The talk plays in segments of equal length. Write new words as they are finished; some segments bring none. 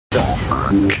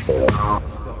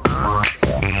Gangsta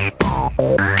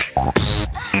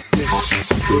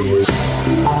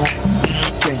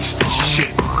shit.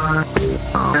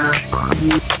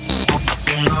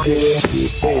 This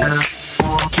is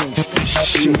gangsta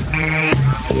shit.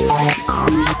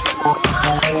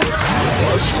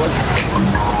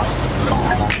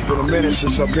 Been a minute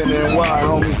since I've been in NY,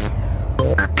 homie.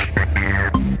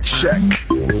 Check.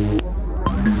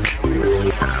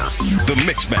 The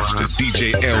Mixmaster, DJ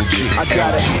LG. I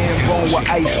got a hand bone with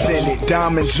ice in it,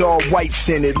 diamonds all whites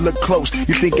in it. Look close,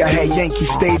 you think I had Yankee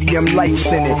Stadium lights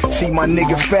in it. See my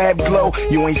nigga Fab glow,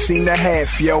 you ain't seen the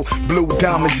half, yo. Blue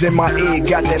diamonds in my ear,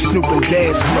 got that Snoop and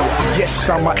Daz glow. Yes,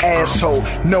 I'm an asshole,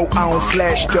 no, I don't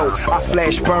flash though. I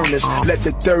flash burners, let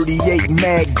the 38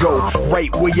 mag go.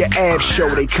 Right where your abs show,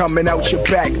 they coming out your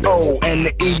back, oh. And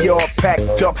the ER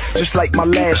packed up, just like my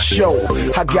last show.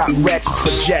 I got ratchets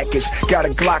for jackets, got a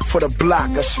Glock for the block,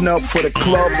 a snub for the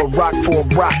club, a rock for a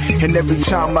rock. And every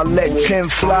time I let 10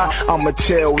 fly, I'ma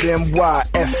tell them why.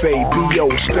 F-A-B-O,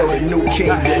 spell the new king,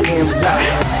 the M-Y.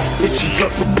 If she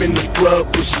drunk up in the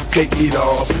club, will she take it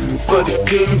off? For the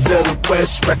kings of the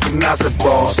West, recognize the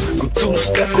boss. I'm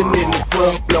two-stepping in the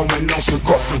club, blowing on some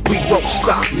coffee. We won't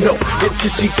stop, no,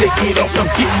 until she take it off, I'm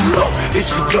getting low. If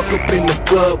she drunk up in the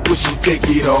club, will she take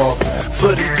it off?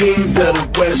 For the kings of the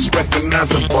West, recognize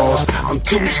the boss. I'm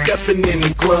two-stepping in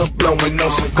the club, blowing on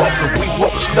some coffee. We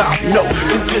won't stop, no,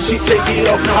 until she take it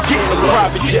off. I'm getting a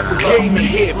private jet, we gave me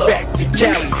head back to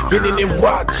Cali. Been in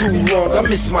NY too long, I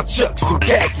miss my chucks and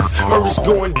khakis. Heard it's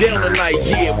going down tonight,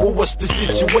 yeah, well what's the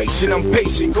situation? I'm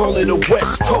patient, call it a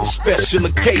West Coast special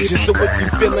occasion. So if you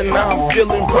feeling how I'm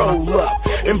feeling, roll up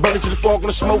and burn it to the fog on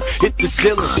the smoke, hit the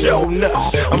ceiling, show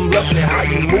enough. I'm loving it how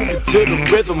you move it to the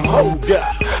rhythm, hold up.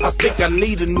 I think I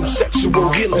need a new sexual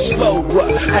healing, slow up.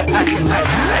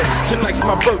 Tonight's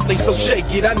my birthday, so shake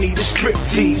it, I need a strip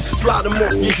tease. Slide them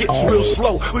off your hips real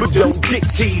slow, but don't dick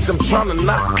tease. I'm trying to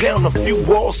knock down a few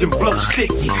walls and blow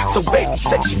sticky. So baby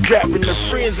say she grabbing her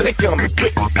friends and they coming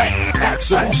quick. Ask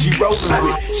her who she rolling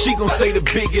with, she gon' say the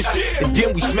biggest. And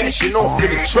then we smashing off in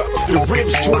the truck, the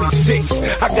rims 26.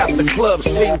 I got the club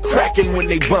scene cracking when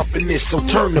they bumping this. So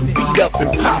turn the beat up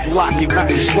and pop lock it when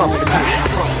they slumping this.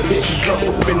 If she drunk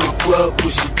up in the club,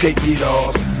 will she take it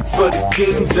off? For the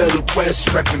kings of the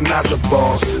West, recognize the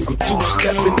boss. I'm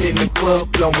two-stepping in the club,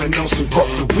 blowing on some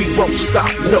coffee. We won't stop,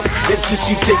 no, until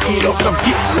she take it off, I'm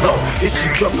getting low. If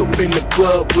she drunk up in the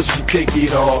club, will she take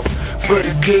it off? For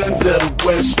the kings of the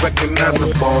West, recognize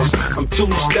the boss. I'm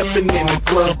two-stepping in the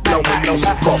club, blowing on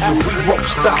some coffee. We won't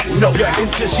stop, no,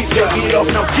 until she take it off,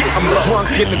 now I'm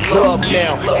drunk in the club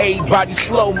now, everybody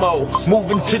slow-mo.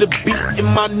 Moving to the beat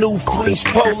in my new fleece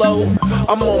polo.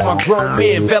 I'm on my grown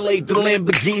man, valet the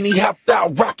Lamborghini. Hopped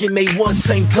out, rocking A1,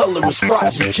 same color as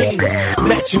fries and King.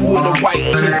 Matching with a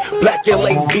white tee, black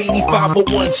L.A. beanie,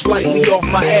 501 slightly off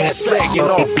my ass, sagging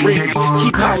off Ricky.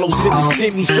 Keep hollows in the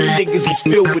semi, some niggas is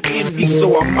filled with envy,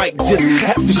 so I might just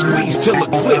have to squeeze till a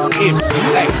clip empty.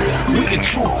 Hey, we the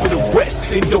truth for the West,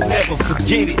 and don't ever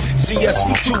forget it. See us,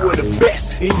 we two of the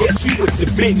best, and yes, we with the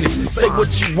business. Say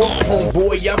what you want,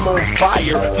 homeboy, I'm on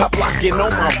fire. Pop locking on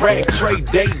my rag, trade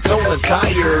Daytona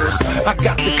tires. I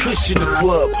got the cushion in the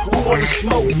club, who wanna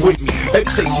smoke with me? Baby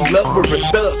say she love her a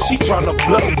thug, she tryna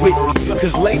blow with me.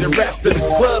 Cause later after the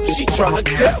club, she tryna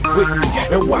cut with me.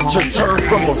 And watch her turn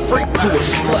from a freak to a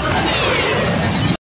slut.